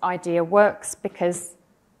 this idea works because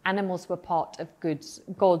animals were part of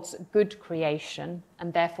God's good creation,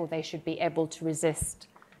 and therefore they should be able to resist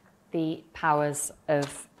the powers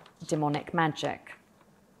of demonic magic.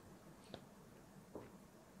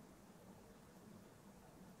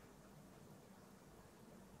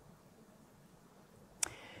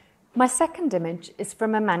 My second image is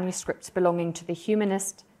from a manuscript belonging to the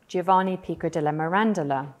humanist Giovanni Pico della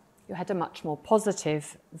Mirandola, who had a much more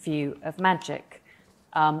positive view of magic,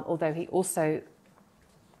 although he also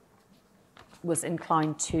was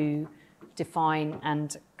inclined to define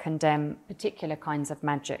and condemn particular kinds of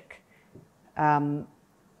magic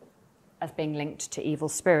as being linked to evil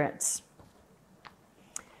spirits.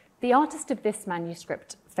 The artist of this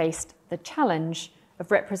manuscript faced the challenge of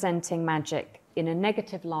representing magic in a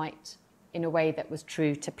negative light in a way that was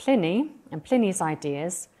true to Pliny and Pliny's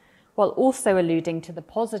ideas, while also alluding to the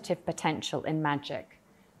positive potential in magic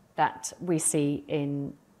that we see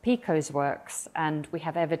in Pico's works, and we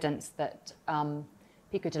have evidence that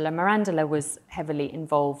Pico della Mirandola was heavily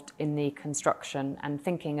involved in the construction and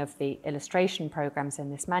thinking of the illustration programs in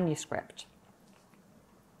this manuscript.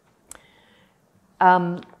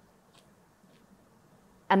 And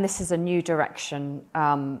this is a new direction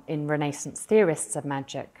in Renaissance theorists of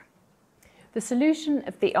magic. The solution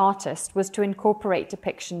of the artist was to incorporate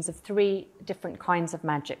depictions of 3 different kinds of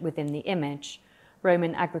magic within the image: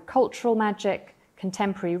 Roman agricultural magic,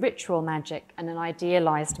 contemporary ritual magic, and an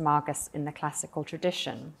idealized magus in the classical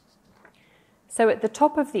tradition. So at the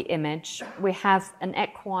top of the image, we have an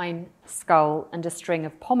equine skull and a string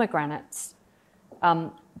of pomegranates,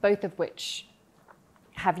 both of which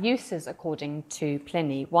have uses according to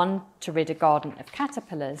Pliny: one to rid a garden of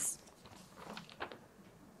caterpillars,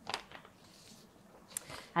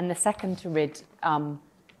 and the second to rid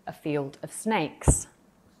a field of snakes.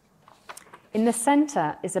 In the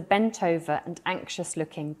center is a bent-over and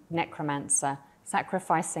anxious-looking necromancer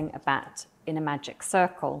sacrificing a bat in a magic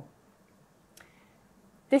circle.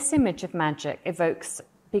 This image of magic evokes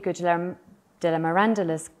Pico della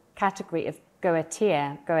Mirandola's category of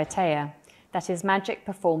goetia, that is, magic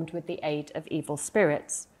performed with the aid of evil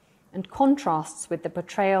spirits, and contrasts with the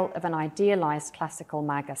portrayal of an idealized classical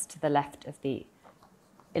magus to the left of the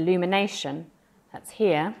illumination, that's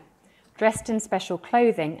here, dressed in special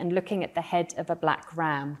clothing and looking at the head of a black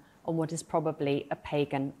ram on what is probably a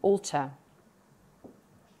pagan altar.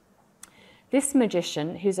 This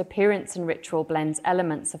magician, whose appearance and ritual blends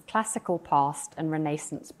elements of classical past and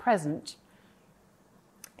Renaissance present,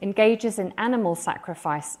 engages in animal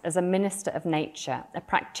sacrifice as a minister of nature, a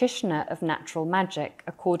practitioner of natural magic,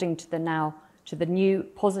 according to the new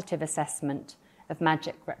positive assessment of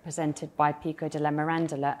magic represented by Pico della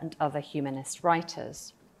Mirandola and other humanist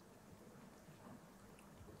writers.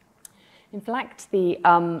 In fact, the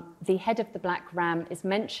head of the black ram is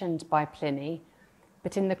mentioned by Pliny,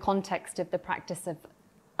 but in the context of the practice of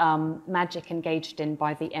magic engaged in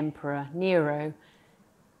by the Emperor Nero.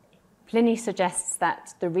 Pliny suggests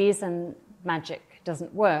that the reason magic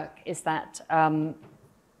doesn't work is that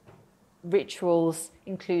rituals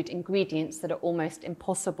include ingredients that are almost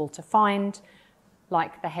impossible to find,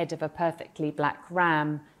 like the head of a perfectly black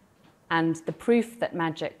ram. And the proof that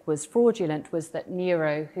magic was fraudulent was that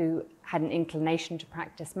Nero, who had an inclination to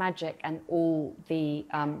practice magic and all the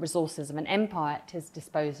resources of an empire at his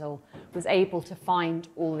disposal, was able to find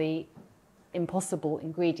all the impossible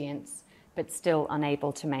ingredients, but still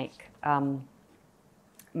unable to make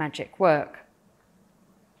magic work.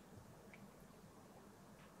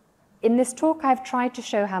 In this talk, I've tried to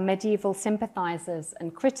show how medieval sympathizers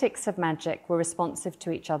and critics of magic were responsive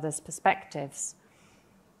to each other's perspectives.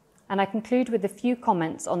 And I conclude with a few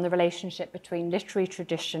comments on the relationship between literary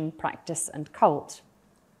tradition, practice, and cult.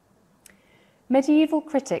 Medieval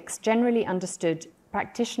critics generally understood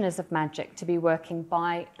practitioners of magic to be working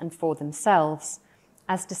by and for themselves,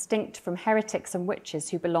 as distinct from heretics and witches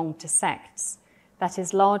who belonged to sects, that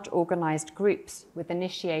is, large organized groups with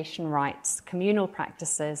initiation rites, communal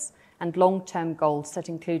practices, and long-term goals that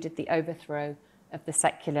included the overthrow of the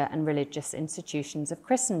secular and religious institutions of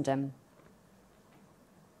Christendom.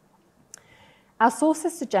 Our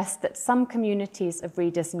sources suggest that some communities of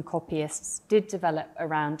readers and copyists did develop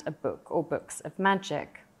around a book or books of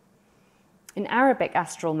magic. In Arabic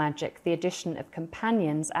astral magic, the addition of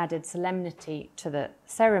companions added solemnity to the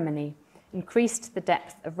ceremony, increased the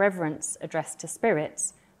depth of reverence addressed to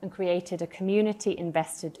spirits, and created a community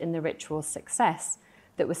invested in the ritual's success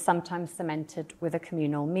that was sometimes cemented with a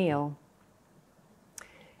communal meal.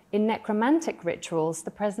 In necromantic rituals,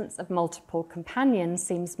 the presence of multiple companions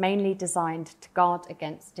seems mainly designed to guard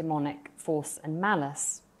against demonic force and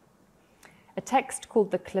malice. A text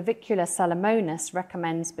called the Clavicula Salomonis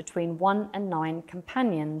recommends between 1 and 9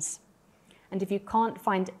 companions. And if you can't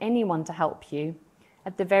find anyone to help you,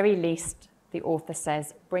 at the very least, the author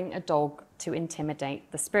says, bring a dog to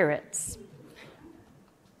intimidate the spirits.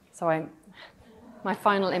 So my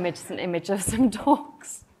final image is an image of some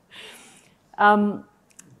dogs.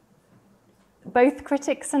 Both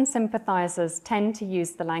critics and sympathizers tend to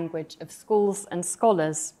use the language of schools and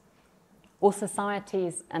scholars, or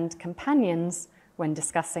societies and companions, when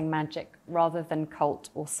discussing magic, rather than cult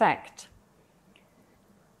or sect.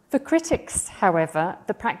 For critics, however,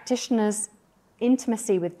 the practitioner's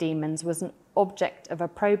intimacy with demons was an object of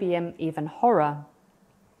opprobrium, even horror.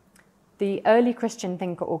 The early Christian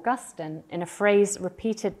thinker Augustine, in a phrase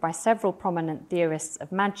repeated by several prominent theorists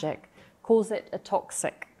of magic, calls it a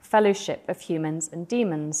toxic fellowship of humans and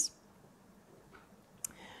demons.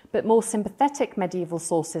 But more sympathetic medieval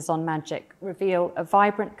sources on magic reveal a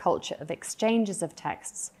vibrant culture of exchanges of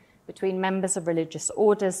texts between members of religious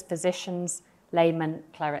orders, physicians, laymen,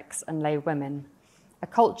 clerics, and laywomen. A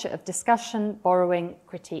culture of discussion, borrowing,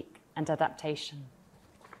 critique, and adaptation.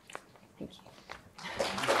 Thank you.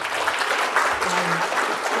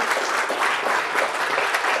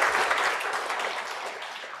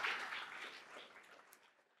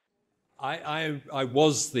 I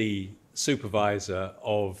was the supervisor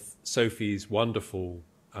of Sophie's wonderful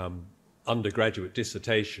undergraduate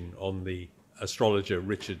dissertation on the astrologer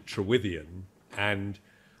Richard Trewithion, and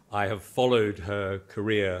I have followed her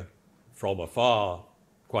career from afar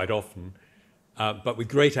quite often, but with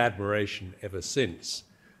great admiration ever since.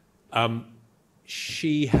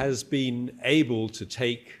 She has been able to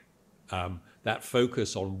take that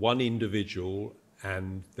focus on one individual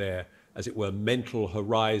and their, as it were, mental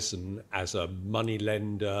horizon as a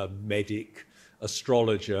moneylender, medic,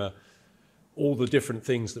 astrologer, all the different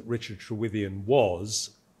things that Richard Trewithion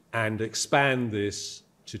was, and expand this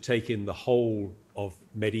to take in the whole of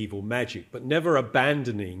medieval magic, but never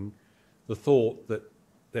abandoning the thought that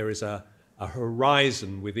there is a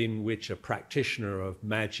horizon within which a practitioner of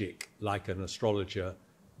magic, like an astrologer,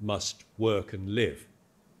 must work and live.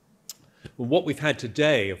 Well, what we've had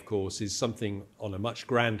today, of course, is something on a much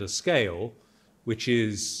grander scale, which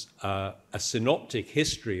is a synoptic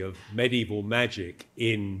history of medieval magic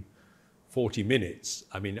in 40 minutes.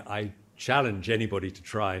 I mean, I challenge anybody to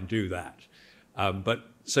try and do that. But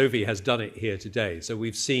Sophie has done it here today. So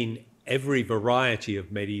we've seen every variety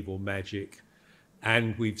of medieval magic,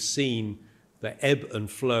 and we've seen the ebb and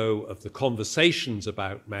flow of the conversations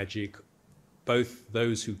about magic, both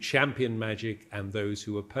those who champion magic and those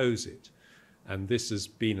who oppose it. And this has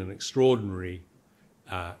been an extraordinary,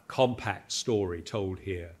 compact story told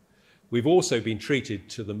here. We've also been treated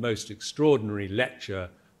to the most extraordinary lecture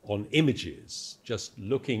on images, just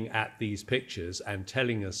looking at these pictures and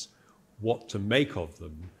telling us what to make of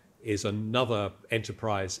them is another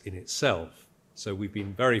enterprise in itself. So we've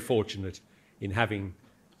been very fortunate in having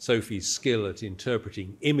Sophie's skill at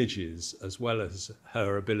interpreting images as well as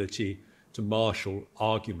her ability to marshal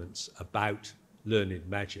arguments about learned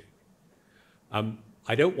magic.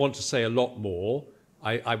 I don't want to say a lot more.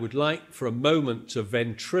 I would like for a moment to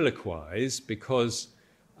ventriloquize because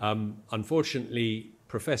unfortunately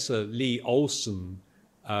Professor Lee Olson,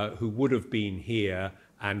 who would have been here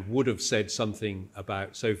and would have said something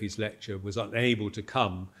about Sophie's lecture, was unable to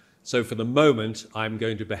come. So for the moment, I'm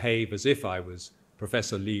going to behave as if I was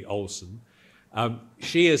Professor Lee Olson.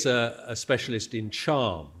 She is a specialist in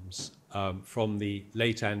charms from the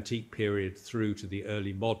late antique period through to the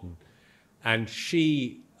early modern. And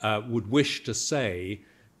she would wish to say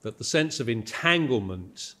that the sense of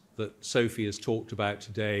entanglement that Sophie has talked about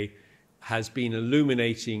today has been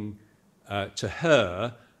illuminating to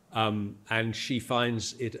her, and she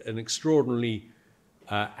finds it an extraordinarily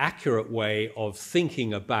accurate way of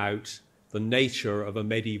thinking about the nature of a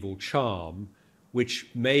medieval charm, which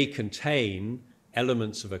may contain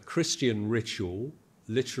elements of a Christian ritual,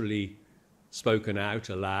 literally spoken out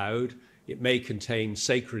aloud. It may contain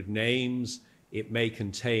sacred names. It may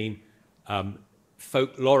contain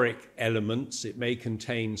folkloric elements. It may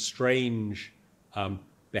contain strange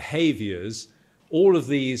behaviors. All of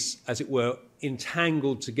these, as it were,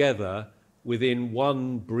 entangled together within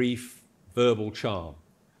one brief verbal charm.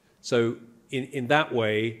 So in that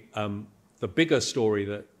way, the bigger story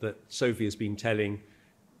that Sophie has been telling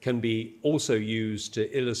can be also used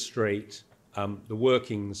to illustrate the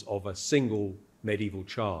workings of a single medieval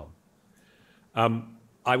charm.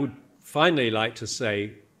 I would finally like to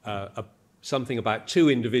say something about two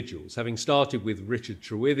individuals. Having started with Richard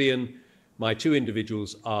Trewithion, my two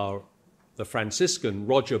individuals are the Franciscan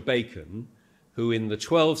Roger Bacon, who in the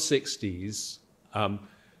 1260s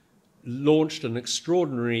launched an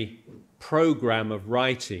extraordinary program of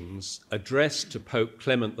writings addressed to Pope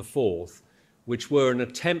Clement IV, which were an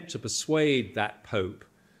attempt to persuade that Pope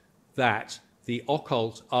that the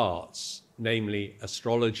occult arts, namely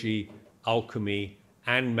astrology, alchemy,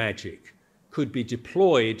 and magic, could be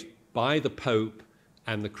deployed by the Pope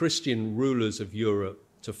and the Christian rulers of Europe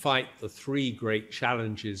to fight the three great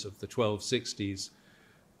challenges of the 1260s,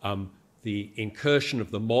 the incursion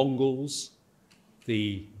of the Mongols,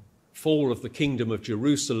 the fall of the Kingdom of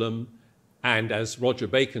Jerusalem, and, as Roger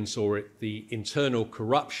Bacon saw it, the internal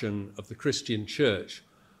corruption of the Christian church.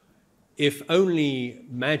 If only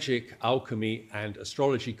magic, alchemy, and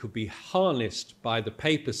astrology could be harnessed by the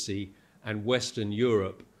papacy and Western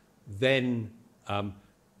Europe, then,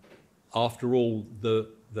 after all, the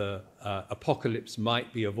apocalypse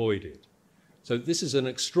might be avoided. So this is an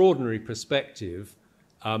extraordinary perspective,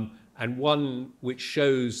 and one which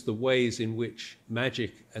shows the ways in which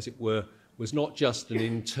magic, as it were, was not just an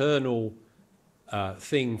internal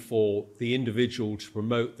thing for the individual to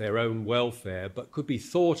promote their own welfare, but could be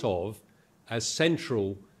thought of as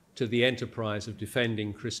central to the enterprise of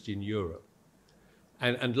defending Christian Europe.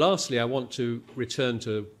 And lastly, I want to return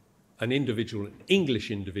to an individual, an English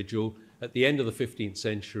individual, at the end of the 15th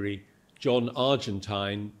century, John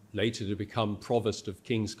Argentine, later to become Provost of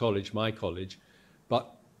King's College, my college,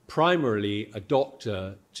 but primarily a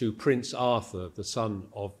doctor to Prince Arthur, the son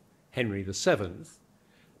of Henry VII,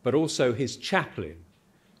 but also his chaplain.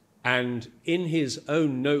 And in his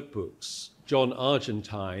own notebooks, John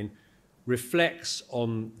Argentine reflects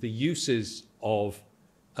on the uses of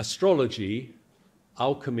astrology,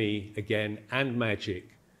 alchemy again, and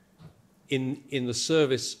magic in the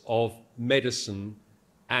service of medicine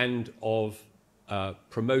and of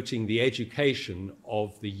promoting the education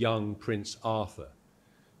of the young Prince Arthur.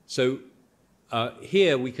 So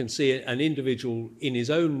here we can see an individual in his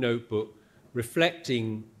own notebook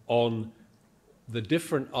reflecting on the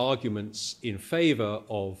different arguments in favor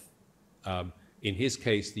of, in his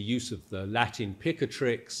case, the use of the Latin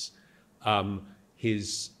picatrix,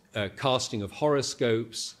 his casting of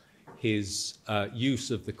horoscopes, his use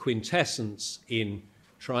of the quintessence in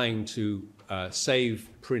trying to save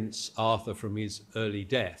Prince Arthur from his early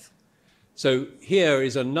death. So here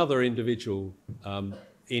is another individual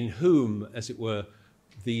in whom, as it were,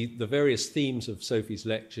 the various themes of Sophie's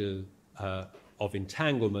lecture of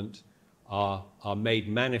entanglement are made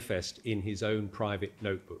manifest in his own private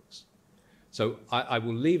notebooks. So I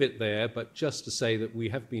will leave it there, but just to say that we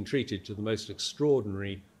have been treated to the most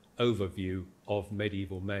extraordinary overview of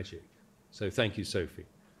medieval magic. So thank you, Sophie.